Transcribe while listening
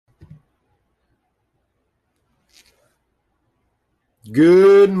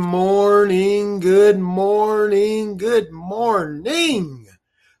Good morning, good morning, good morning.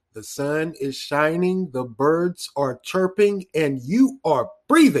 The sun is shining, the birds are chirping, and you are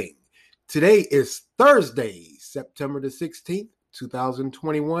breathing. Today is Thursday, September the 16th,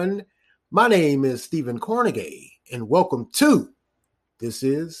 2021. My name is Stephen Cornegay, and welcome to This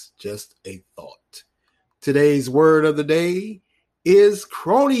Is Just a Thought. Today's word of the day is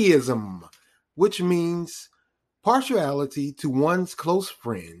cronyism, which means partiality to one's close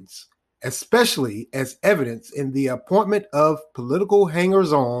friends, especially as evidence in the appointment of political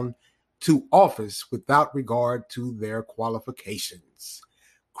hangers-on to office without regard to their qualifications.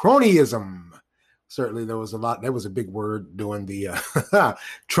 Cronyism. Certainly there was a big word during the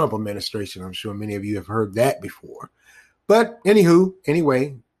Trump administration. I'm sure many of you have heard that before. But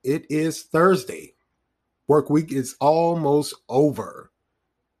anyway, it is Thursday. Work week is almost over.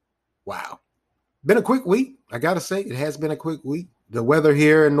 Wow. Been a quick week. I got to say, it has been a quick week. The weather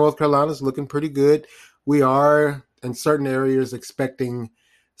here in North Carolina is looking pretty good. We are, in certain areas, expecting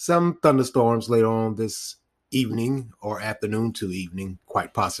some thunderstorms later on this evening or afternoon to evening,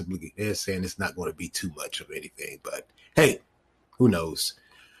 quite possibly. They're saying it's not going to be too much of anything, but hey, who knows?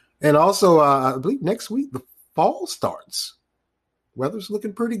 And also, I believe next week, the fall starts. Weather's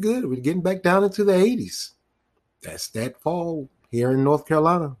looking pretty good. We're getting back down into the 80s. That's that fall here in North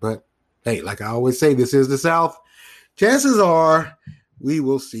Carolina, but hey, like I always say, this is the South. Chances are we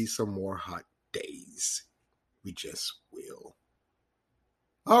will see some more hot days. We just will.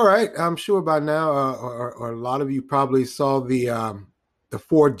 All right. I'm sure by now, or a lot of you probably saw the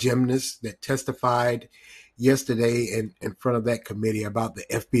four gymnasts that testified yesterday in front of that committee about the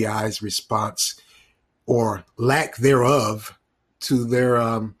FBI's response or lack thereof to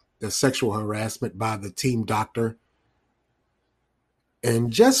the sexual harassment by the team doctor.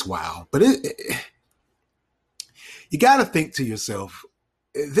 And just wow. But you got to think to yourself,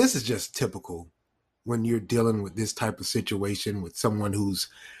 this is just typical when you're dealing with this type of situation with someone who's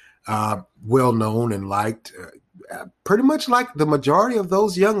well-known and liked. Pretty much like the majority of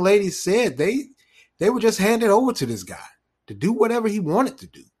those young ladies said, they were just handed over to this guy to do whatever he wanted to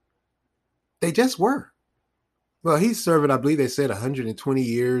do. They just were. Well, he's serving, I believe they said, 120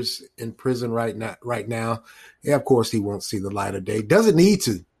 years in prison right now. Yeah, of course, he won't see the light of day. Doesn't need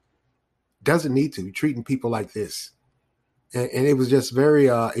to. Treating people like this. And it was just very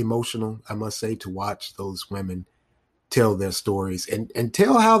emotional, I must say, to watch those women tell their stories and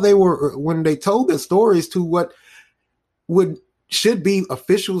tell how they were when they told their stories to what should be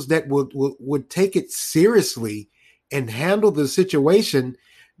officials that would take it seriously and handle the situation.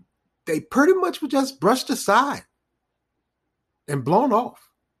 They pretty much were just brushed aside and blown off,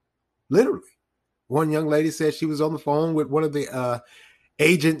 literally. One young lady said she was on the phone with one of the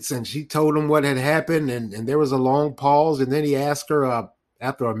agents and she told him what had happened, and there was a long pause, and then he asked her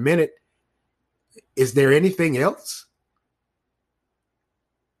after a minute, is there anything else?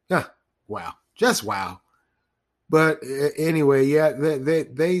 Wow, just wow. But anyway, yeah,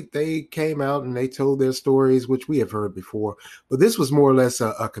 they came out and they told their stories, which we have heard before. But this was more or less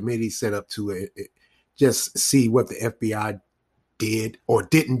a committee set up to just see what the FBI did or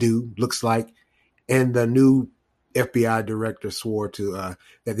didn't do, looks like. And the new FBI director swore to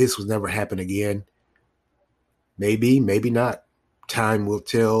that this will never happen again. Maybe not. Time will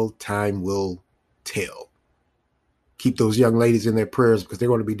tell. Keep those young ladies in their prayers because they're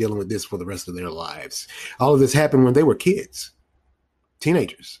going to be dealing with this for the rest of their lives. All of this happened when they were kids,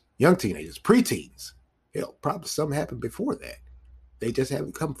 teenagers, young teenagers, preteens. Hell, probably some happened before that. They just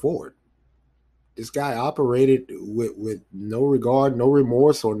haven't come forward. This guy operated with no regard, no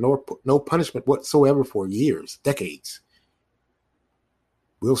remorse, or no punishment whatsoever for years, decades.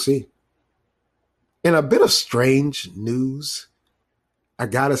 We'll see. In a bit of strange news, I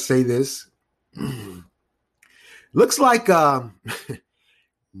gotta say this. Looks like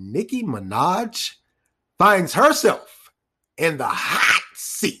Nicki Minaj finds herself in the hot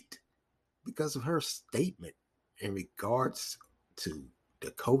seat because of her statement in regards to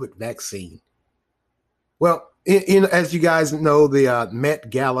the COVID vaccine. Well, as you guys know, the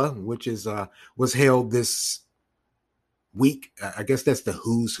Met Gala, which was held this week, I guess that's the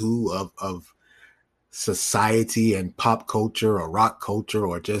who's who of society and pop culture or rock culture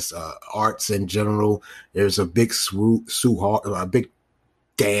or just arts in general. There's a big a big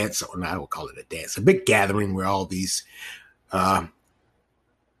dance, or not, I would call it a dance, a big gathering where all these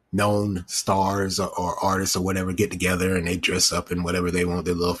known stars or artists or whatever get together and they dress up in whatever they want,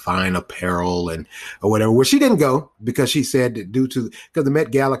 their little fine apparel and or whatever. Well, she didn't go because she said because the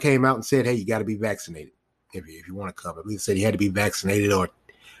Met Gala came out and said, hey, you got to be vaccinated if you want to come. At least said you had to be vaccinated or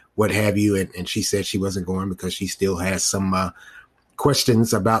what have you. And she said she wasn't going because she still has some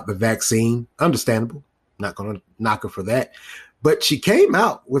questions about the vaccine. Understandable. Not going to knock her for that. But she came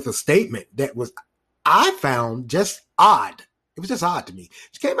out with a statement that was, I found just odd. It was just odd to me.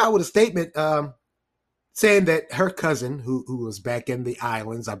 She came out with a statement saying that her cousin, who was back in the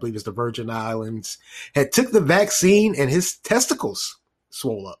islands, I believe it's the Virgin Islands, had took the vaccine and his testicles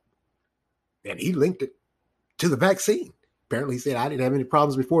swole up. And he linked it to the vaccine. Apparently he said, I didn't have any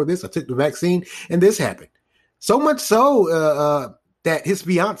problems before this. I took the vaccine and this happened. So much so that his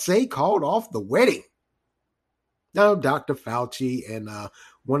fiance called off the wedding. Now, Dr. Fauci and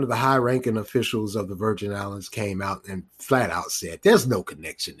one of the high-ranking officials of the Virgin Islands came out and flat out said, there's no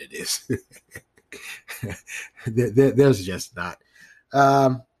connection to this. There's just not.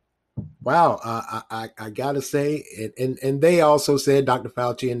 Wow, I gotta say, and they also said, Dr.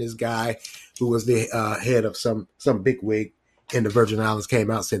 Fauci and this guy who was the head of some bigwig in the Virgin Islands came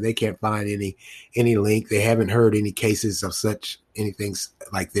out and said they can't find any link. They haven't heard any cases of anything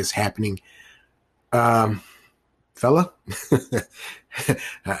like this happening. Fella,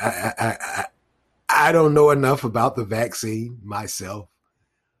 I don't know enough about the vaccine myself,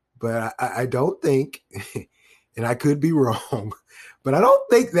 but I don't think, and I could be wrong, but I don't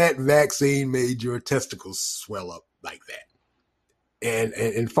think that vaccine made your testicles swell up like that. And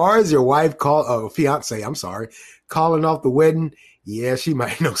as far as your wife fiance, I'm sorry, calling off the wedding, yeah, she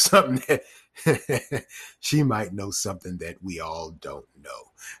might know something that she might know something that we all don't know.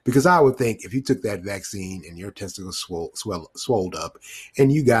 Because I would think if you took that vaccine and your testicles swelled up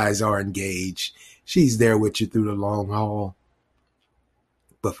and you guys are engaged, she's there with you through the long haul.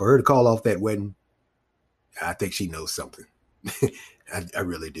 But for her to call off that wedding, I think she knows something. I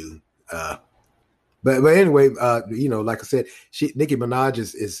really do. But anyway, like I said, Nicki Minaj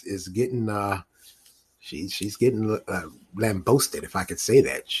is getting she's getting lambosted, if I could say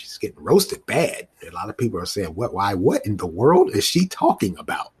that. She's getting roasted bad. A lot of people are saying, what in the world is she talking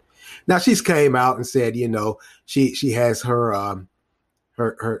about? Now she's came out and said, she has her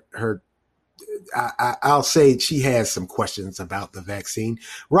I'll say she has some questions about the vaccine,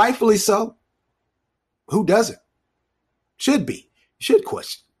 rightfully so. Who doesn't? Should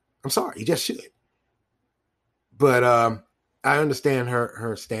question. I'm sorry, you just should. But I understand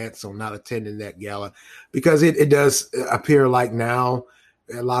her stance on not attending that gala because it does appear like now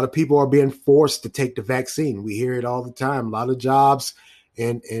a lot of people are being forced to take the vaccine. We hear it all the time. A lot of jobs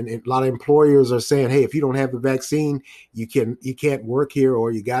and a lot of employers are saying, hey, if you don't have the vaccine, you can't work here,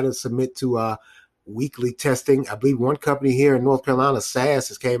 or you got to submit to weekly testing. I believe one company here in North Carolina, SAS,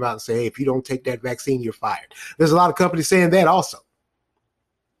 has came out and said, hey, if you don't take that vaccine, you're fired. There's a lot of companies saying that also.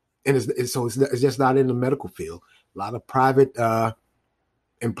 And it's just not in the medical field. A lot of private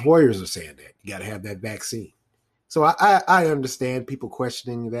employers are saying that you got to have that vaccine. So I understand people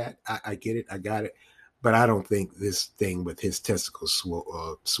questioning that. I get it. I got it. But I don't think this thing with his testicles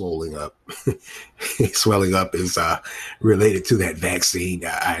swelling up is related to that vaccine.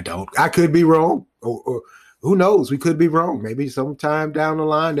 I don't. I could be wrong. Or who knows? We could be wrong. Maybe sometime down the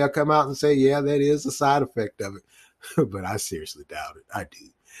line they'll come out and say, yeah, that is a side effect of it. But I seriously doubt it. I do.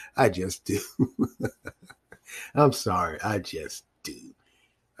 I just do. I'm sorry. I just do.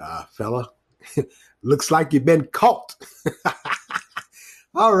 Fella, looks like you've been caught.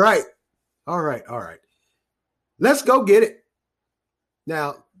 All right. Let's go get it.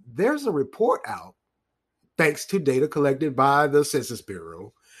 Now, there's a report out, thanks to data collected by the Census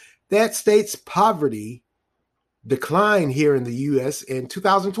Bureau, that states poverty declined here in the U.S. in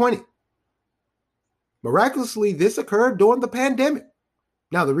 2020. Miraculously, this occurred during the pandemic.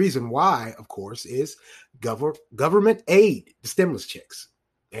 Now, the reason why, of course, is government aid, the stimulus checks,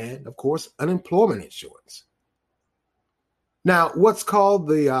 and, of course, unemployment insurance. Now, what's called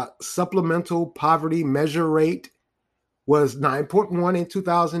the supplemental poverty measure rate was 9.1 in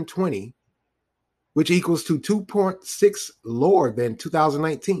 2020, which equals to 2.6 lower than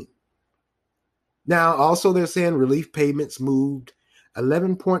 2019. Now, also, they're saying relief payments moved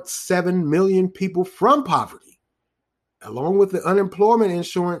 11.7 million people from poverty, along with the unemployment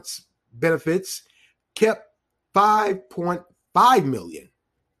insurance benefits, kept 5.5 million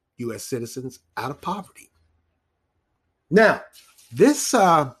U.S. citizens out of poverty. Now, this,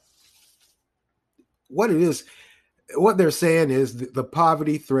 what they're saying is the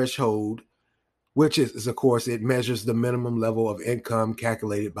poverty threshold, which is, of course, it measures the minimum level of income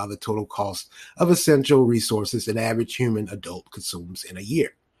calculated by the total cost of essential resources an average human adult consumes in a year.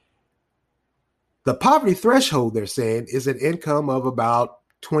 The poverty threshold, they're saying, is an income of about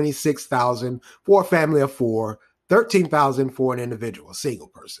 $26,000 for a family of four, $13,000 for an individual, a single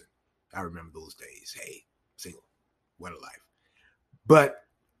person. I remember those days. Hey, single, what a life. But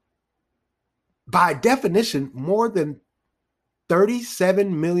by definition, more than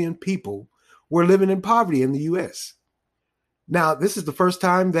 37 million people were living in poverty in the U.S. Now, this is the first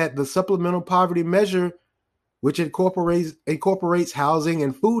time that the supplemental poverty measure, which incorporates housing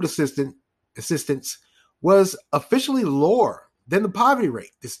and food assistance, was officially lower than the poverty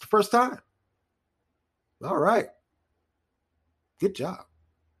rate. This is the first time. All right. Good job.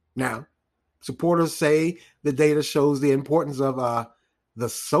 Now, supporters say the data shows the importance of the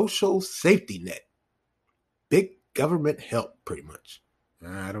social safety net. Big government help, pretty much.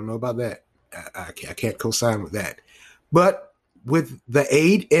 I don't know about that. I can't co-sign with that. But with the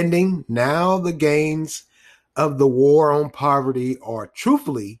aid ending, now the gains of the war on poverty are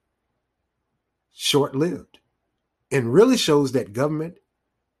truthfully short-lived, and really shows that government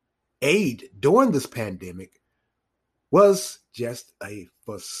aid during this pandemic was just a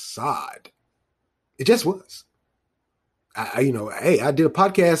facade. It just was. I did a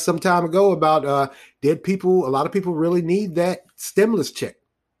podcast some time ago about a lot of people really need that stimulus check.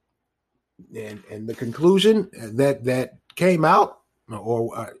 And the conclusion that came out,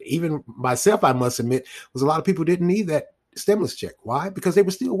 or even myself, I must admit, was a lot of people didn't need that stimulus check. Why? Because they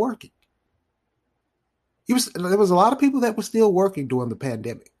were still working. There was a lot of people that were still working during the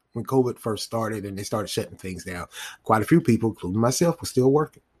pandemic when COVID first started and they started shutting things down. Quite a few people, including myself, were still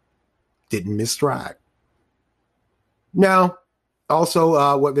working. Didn't miss stride. Now,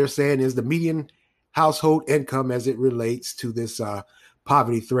 also what they're saying is the median household income as it relates to this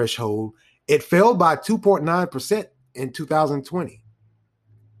poverty threshold, it fell by 2.9% in 2020,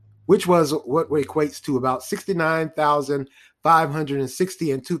 which was what equates to about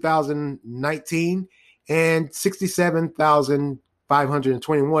 69,560 in 2019 and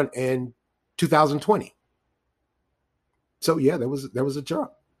 67,521 in 2020. So yeah, there was a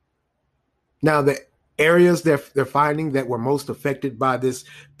drop. Now the areas they're finding that were most affected by this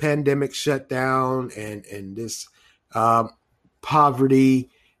pandemic shutdown and this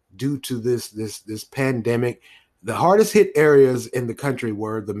poverty due to this pandemic, the hardest hit areas in the country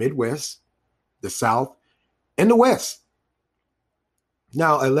were the Midwest, the South, and the West.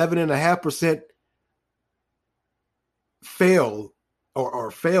 Now, 11.5% failed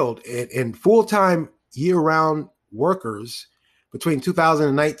in full-time year-round workers between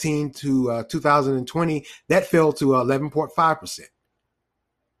 2019 to 2020. That fell to 11.5%.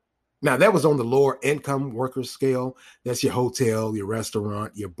 Now, that was on the lower income worker scale. That's your hotel, your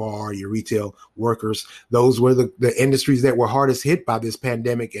restaurant, your bar, your retail workers. Those were the industries that were hardest hit by this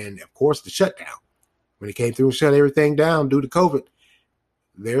pandemic and, of course, the shutdown. When it came through and shut everything down due to COVID,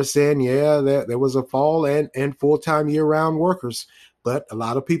 they're saying, yeah, there was a fall in full-time year-round workers, but a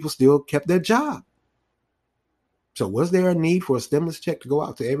lot of people still kept their job. So was there a need for a stimulus check to go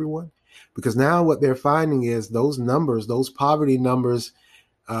out to everyone? Because now what they're finding is those numbers, those poverty numbers,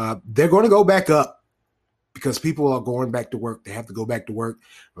 they're going to go back up because people are going back to work. They have to go back to work.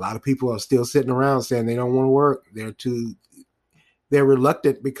 A lot of people are still sitting around saying they don't want to work. They're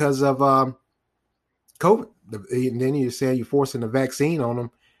reluctant because of COVID. And then you're saying you're forcing a vaccine on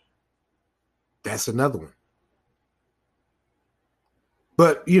them. That's another one.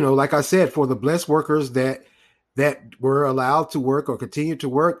 But, like I said, for the blessed workers that were allowed to work or continue to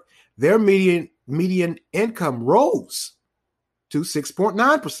work, their median income rose to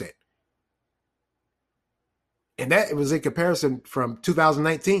 6.9%. And that was in comparison from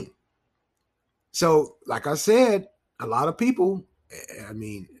 2019. So, like I said, a lot of people,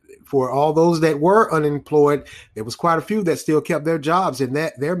 for all those that were unemployed, there was quite a few that still kept their jobs, and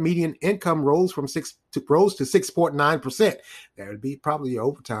that their median income rose to 6.9%. That would be probably your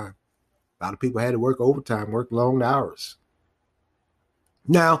overtime. A lot of people had to work overtime, work long hours.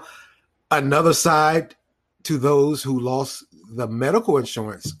 Now, another side to those who lost the medical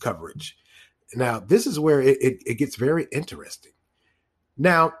insurance coverage. Now, this is where it gets very interesting.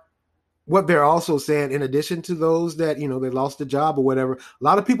 Now, what they're also saying, in addition to those that, they lost the job or whatever, a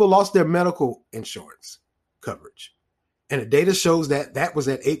lot of people lost their medical insurance coverage. And the data shows that was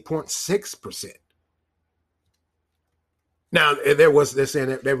at 8.6%. Now, they're saying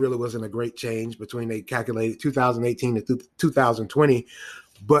that there really wasn't a great change between they calculated 2018 to 2020,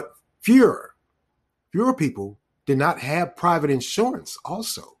 but fewer people did not have private insurance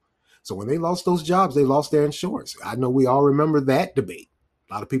also. So when they lost those jobs, they lost their insurance. I know we all remember that debate.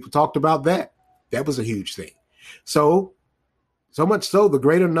 A lot of people talked about that. That was a huge thing. So much so, the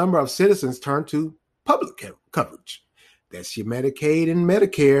greater number of citizens turned to public coverage. That's your Medicaid and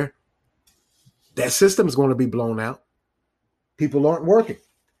Medicare. That system is going to be blown out. People aren't working.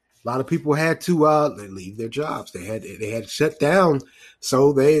 A lot of people had to leave their jobs. They had to shut down,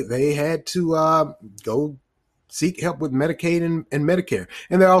 so they had to go seek help with Medicaid and Medicare.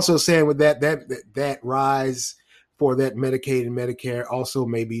 And they're also saying with that rise for that Medicaid and Medicare also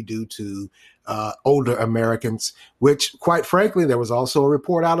may be due to older Americans, which, quite frankly, there was also a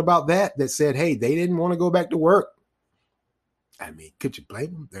report out about that said, hey, they didn't want to go back to work. I mean, could you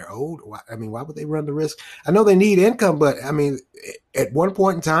blame them? They're old. Why would they run the risk? I know they need income, but I mean, at one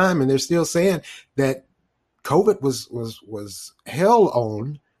point in time, and they're still saying that COVID was hell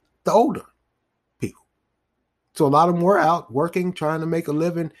on the older people. So a lot of them were out working, trying to make a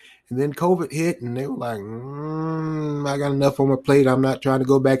living, and then COVID hit, and they were like, I got enough on my plate. I'm not trying to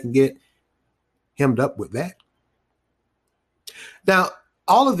go back and get hemmed up with that. Now,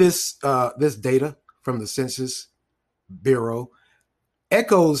 all of this data from the Census Bureau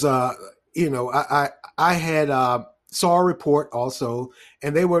echoes, I had saw a report also,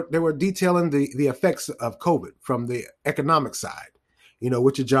 and they were detailing the effects of COVID from the economic side,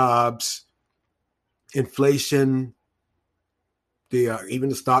 with your jobs, inflation, even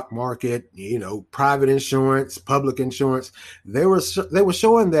the stock market, private insurance, public insurance. They were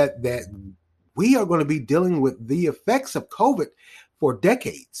showing that we are going to be dealing with the effects of COVID for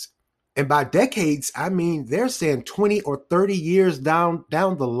decades. And by decades, I mean, they're saying 20 or 30 years down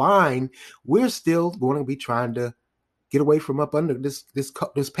the line, we're still going to be trying to get away from up under this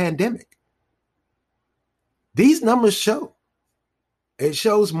pandemic. These numbers show. It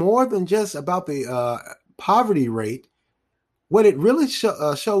shows more than just about the poverty rate. What it really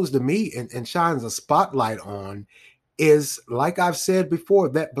shows to me and shines a spotlight on is, like I've said before,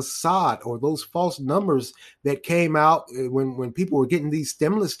 that facade or those false numbers that came out when people were getting these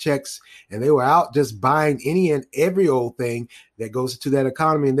stimulus checks and they were out just buying any and every old thing that goes to that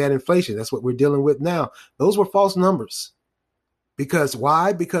economy and that inflation. That's what we're dealing with now. Those were false numbers. Because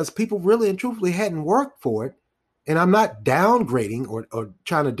why? Because people really and truthfully hadn't worked for it. And I'm not downgrading or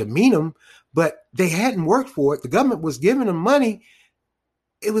trying to demean them, but they hadn't worked for it. The government was giving them money.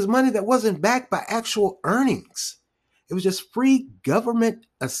 It was money that wasn't backed by actual earnings. It was just free government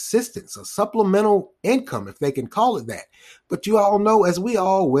assistance, a supplemental income, if they can call it that. But you all know, as we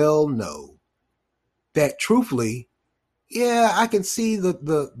all well know, that truthfully, yeah, I can see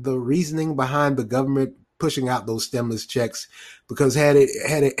the reasoning behind the government pushing out those stimulus checks, because had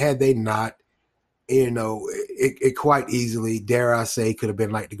they not, it quite easily, dare I say, could have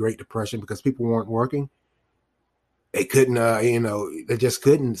been like the Great Depression, because people weren't working. They couldn't, they just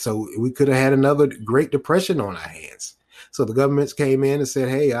couldn't. So we could have had another Great Depression on our hands. So the governments came in and said,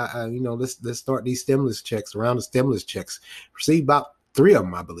 hey, let's start these stimulus checks, around the stimulus checks. Received about 3 of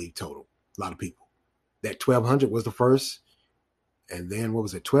them, I believe, total. A lot of people. That 1,200 was the first. And then what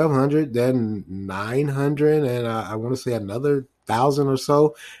was it? 1,200, then 900, and I want to say another 1,000 or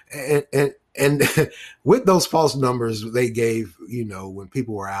so. And with those false numbers they gave, when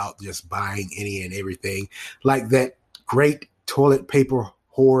people were out just buying any and everything, like that great toilet paper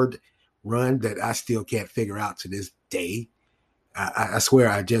hoard run that I still can't figure out to this day. I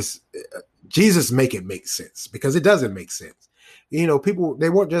swear, Jesus, make it make sense, because it doesn't make sense. People, they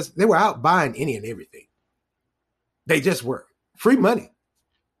were out buying any and everything. They just were. Free money.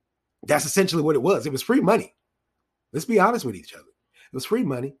 That's essentially what it was. It was free money. Let's be honest with each other. It was free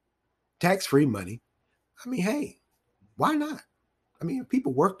money, tax-free money. I mean, hey, why not? I mean,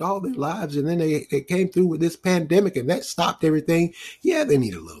 people worked all their lives and then they came through with this pandemic and that stopped everything. Yeah, they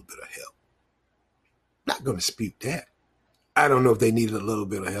need a little bit of help. Not going to dispute that. I don't know if they needed a little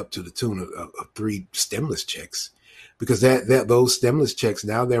bit of help to the tune of 3 stimulus checks, because those stimulus checks,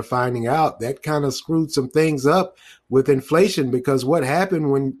 now they're finding out that kind of screwed some things up with inflation. Because what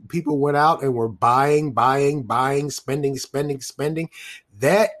happened when people went out and were buying, spending,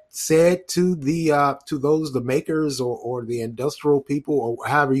 that said to the makers or the industrial people, or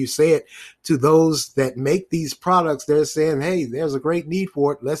however you say it, to those that make these products, they're saying, hey, there's a great need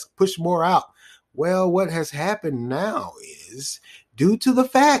for it. Let's push more out. Well, what has happened now is, due to the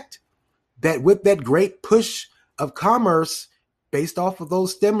fact that with that great push of commerce based off of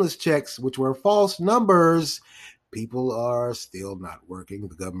those stimulus checks, which were false numbers, people are still not working.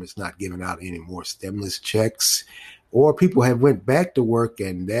 The government's not giving out any more stimulus checks, or people have went back to work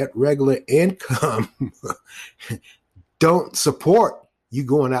and that regular income don't support you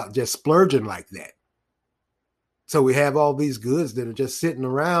going out just splurging like that. So we have all these goods that are just sitting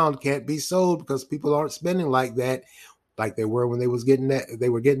around, can't be sold because people aren't spending like that, like they were when they were getting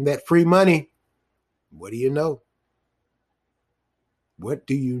that free money. What do you know? What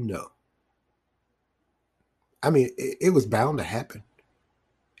do you know? I mean, it was bound to happen.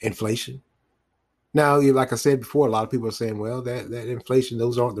 Inflation. Now, like I said before, a lot of people are saying, well, that inflation,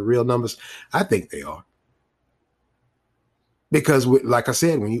 those aren't the real numbers. I think they are. Because, like I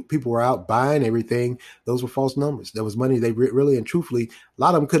said, when people were out buying everything, those were false numbers. There was money they really and truthfully, a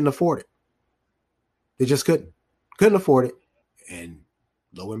lot of them couldn't afford it. They just couldn't couldn't afford it. And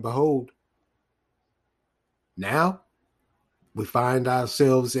lo and behold, now we find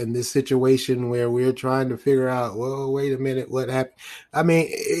ourselves in this situation where we're trying to figure out, well, wait a minute, what happened? I mean,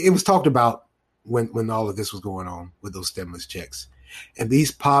 it was talked about when all of this was going on with those stimulus checks. And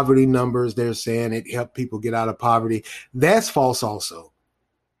these poverty numbers, they're saying it helped people get out of poverty. That's false also.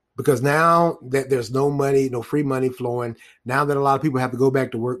 Because now that there's no money, no free money flowing, now that a lot of people have to go back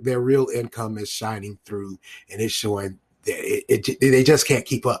to work, their real income is shining through and it's showing that they just can't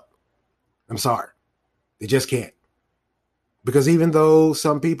keep up. I'm sorry. They just can't. Because even though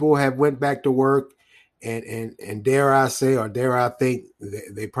some people have went back to work and dare I say, or dare I think,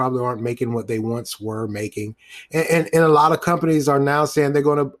 they probably aren't making what they once were making. And a lot of companies are now saying they're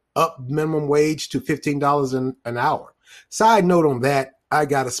going to up minimum wage to $15 an hour. Side note on that, I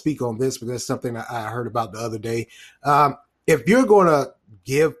got to speak on this because it's something I heard about the other day. If you're going to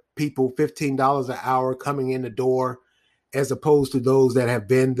give people $15 an hour coming in the door, as opposed to those that have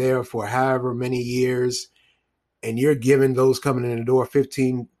been there for however many years, and you're giving those coming in the door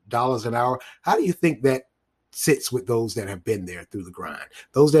 $15 an hour, how do you think that sits with those that have been there through the grind,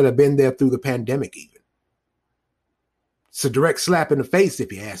 those that have been there through the pandemic even? It's a direct slap in the face,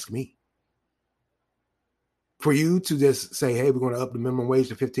 if you ask me. For you to just say, hey, we're going to up the minimum wage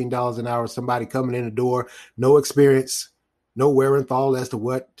to $15 an hour, somebody coming in the door, no experience, no wherewithal as to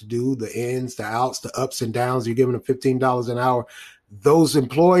what to do, the ins, the outs, the ups and downs, you're giving them $15 an hour. Those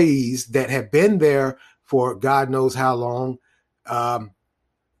employees that have been there for God knows how long,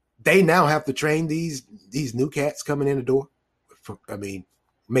 they now have to train these new cats coming in the door.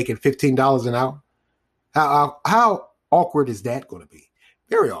 Making $15 an hour. How awkward is that going to be?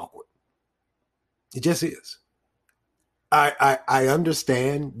 Very awkward. It just is. I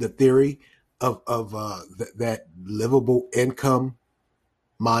understand the theory of that livable income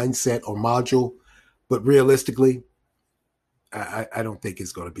mindset or module, but realistically, I don't think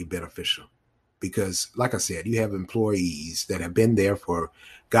it's going to be beneficial. Because, like I said, you have employees that have been there for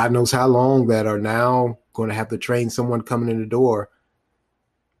God knows how long that are now going to have to train someone coming in the door.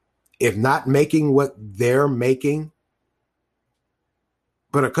 If not making what they're making,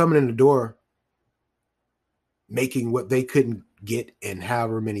 but are coming in the door making what they couldn't get in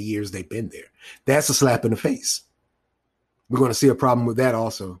however many years they've been there. That's a slap in the face. We're going to see a problem with that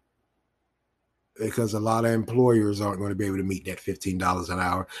also, because a lot of employers aren't going to be able to meet that $15 an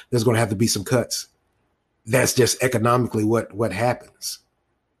hour. There's going to have to be some cuts. That's just economically what happens.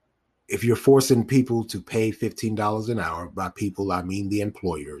 If you're forcing people to pay $15 an hour, by people I mean the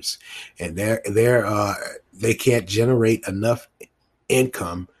employers, and they can't generate enough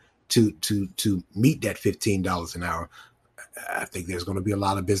income to meet that $15 an hour, I think there's going to be a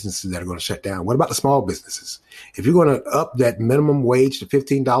lot of businesses that are going to shut down. What about the small businesses? If you're going to up that minimum wage to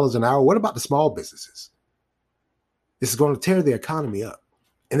 $15 an hour, what about the small businesses? This is going to tear the economy up.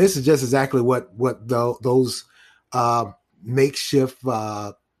 And this is just exactly what those makeshift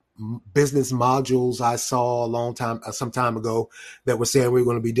business modules I saw some time ago that were saying we were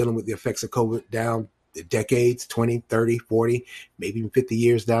going to be dealing with the effects of COVID down the decades, 20, 30, 40, maybe even 50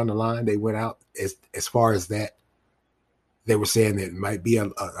 years down the line. They went out as far as that. They were saying that it might be a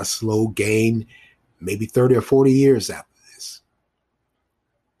slow gain, maybe 30 or 40 years after this.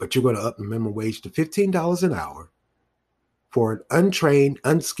 But you're going to up the minimum wage to $15 an hour for an untrained,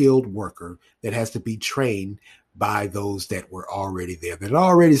 unskilled worker that has to be trained by those that were already there, that are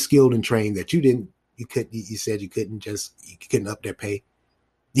already skilled and trained, that you said you couldn't up their pay.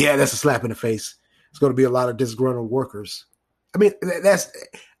 Yeah, that's a slap in the face. It's going to be a lot of disgruntled workers. I mean,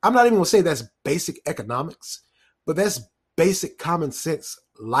 I'm not even going to say that's basic economics, but that's basic common sense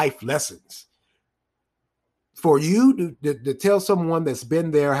life lessons. For you to tell someone that's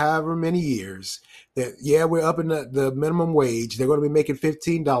been there however many years that, yeah, we're upping the minimum wage, they're going to be making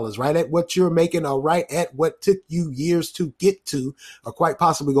 $15, right at what you're making, or right at what took you years to get to, or quite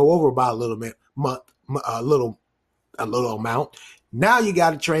possibly go over by a little bit, a little amount. Now you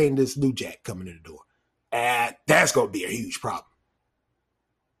got to train this new jack coming in the door. And that's going to be a huge problem.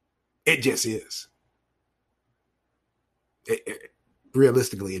 It just is.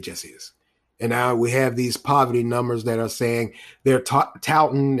 Realistically, it just is. And now we have these poverty numbers that are saying they're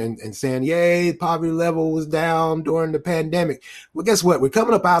touting and saying, yay, poverty level was down during the pandemic. Well, guess what? We're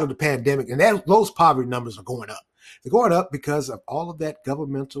coming up out of the pandemic, and those poverty numbers are going up. They're going up because of all of that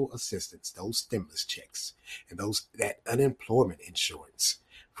governmental assistance, those stimulus checks, and that unemployment insurance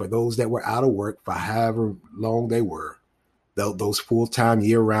for those that were out of work for however long they were, those full-time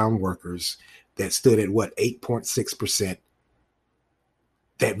year-round workers that stood at 8.6%.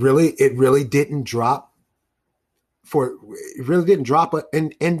 It really didn't drop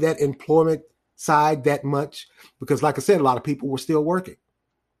in that employment side that much because, like I said, a lot of people were still working.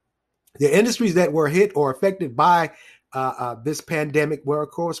 The industries that were hit or affected by this pandemic were, of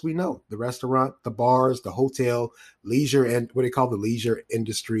course, we know the restaurant, the bars, the hotel, leisure, and what they call the leisure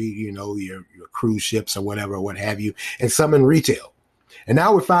industry, your cruise ships or whatever, what have you, and some in retail. And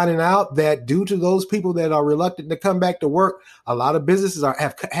now we're finding out that due to those people that are reluctant to come back to work, a lot of businesses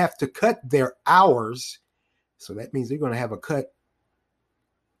have to cut their hours. So that means they're going to have a cut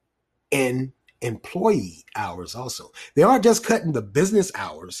in employee hours also. They aren't just cutting the business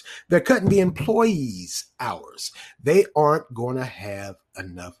hours, they're cutting the employees' hours. They aren't going to have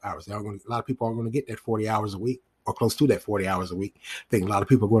enough hours. A lot of people aren't going to get that 40 hours a week or close to that 40 hours a week. I think a lot of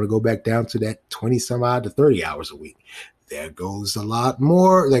people are going to go back down to that 20 some odd to 30 hours a week. There goes a lot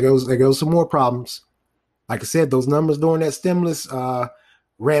more. There goes some more problems. Like I said, those numbers during that stimulus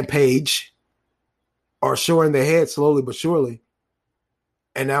rampage are showing their head slowly but surely.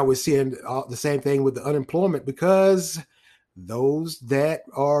 And now we're seeing the same thing with the unemployment because those that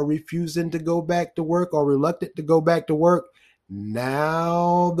are refusing to go back to work or reluctant to go back to work,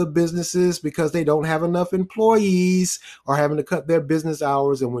 now the businesses, because they don't have enough employees, are having to cut their business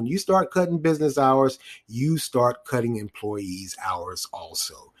hours. And when you start cutting business hours, you start cutting employees' hours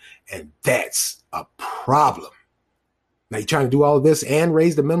also. And that's a problem. Now you're trying to do all of this and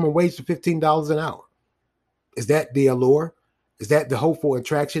raise the minimum wage to $15 an hour. Is that the allure? Is that the hopeful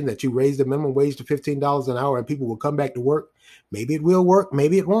attraction that you raise the minimum wage to $15 an hour and people will come back to work? Maybe it will work.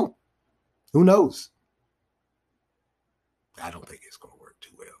 Maybe it won't. Who knows? I don't think it's going to work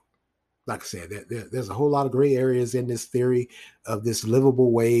too well. Like I said, there's a whole lot of gray areas in this theory of this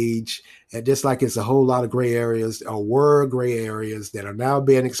livable wage. And just like it's a whole lot of gray areas or were gray areas that are now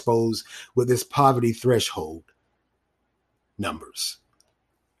being exposed with this poverty threshold numbers.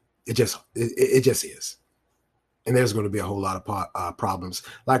 It just is. And there's going to be a whole lot of problems.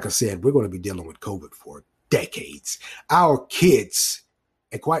 Like I said, we're going to be dealing with COVID for decades. Our kids,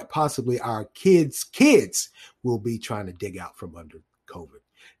 and quite possibly our kids' will be trying to dig out from under COVID.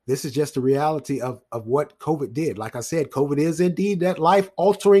 This is just the reality of what COVID did. Like I said, COVID is indeed that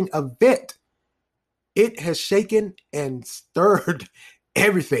life-altering event. It has shaken and stirred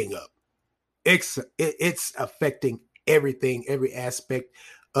everything up. It's affecting everything, every aspect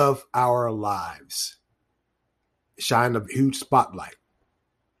of our lives. Shine a huge spotlight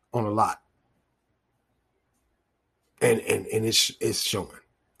on a lot. And it's showing,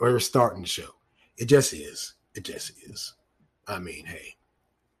 or it's starting to show. It just is. I mean, hey,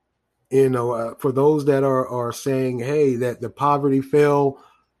 for those that are saying, hey, that the poverty fell,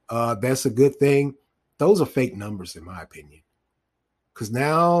 that's a good thing. Those are fake numbers, in my opinion. Because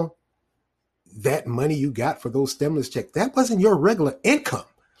now that money you got for those stimulus checks, that wasn't your regular income.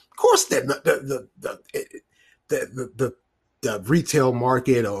 Of course, the retail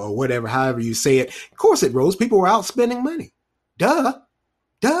market or whatever, however you say it, of course it rose. People were out spending money. Duh.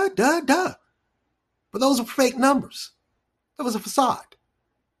 But those are fake numbers. That was a facade.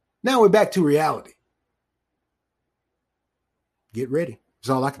 Now we're back to reality. Get ready. That's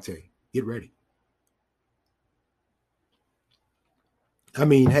all I can tell you. Get ready. I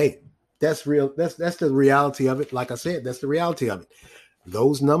mean, hey, that's real. That's the reality of it. Like I said, that's the reality of it.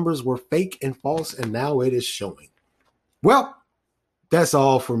 Those numbers were fake and false, and now it is showing. Well, that's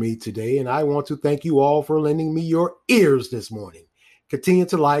all for me today, and I want to thank you all for lending me your ears this morning. Continue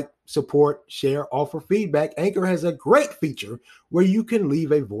to like, support, share, offer feedback. Anchor has a great feature where you can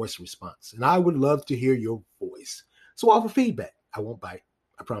leave a voice response, and I would love to hear your voice. So offer feedback. I won't bite.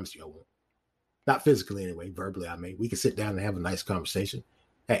 I promise you I won't. Not physically anyway. Verbally, I may. We can sit down and have a nice conversation.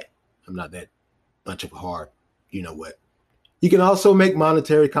 Hey, I'm not that bunch of a hard, you know what. You can also make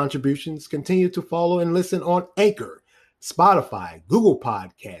monetary contributions. Continue to follow and listen on Anchor, Spotify, Google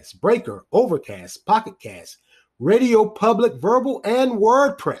Podcasts, Breaker, Overcast, Pocket Cast, Radio Public, Verbal, and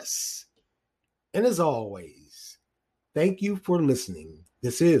WordPress. And as always, thank you for listening.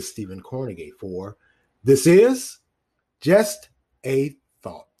 This is Stephen Cornegay for This Is Just a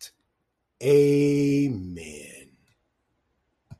Thought. Amen.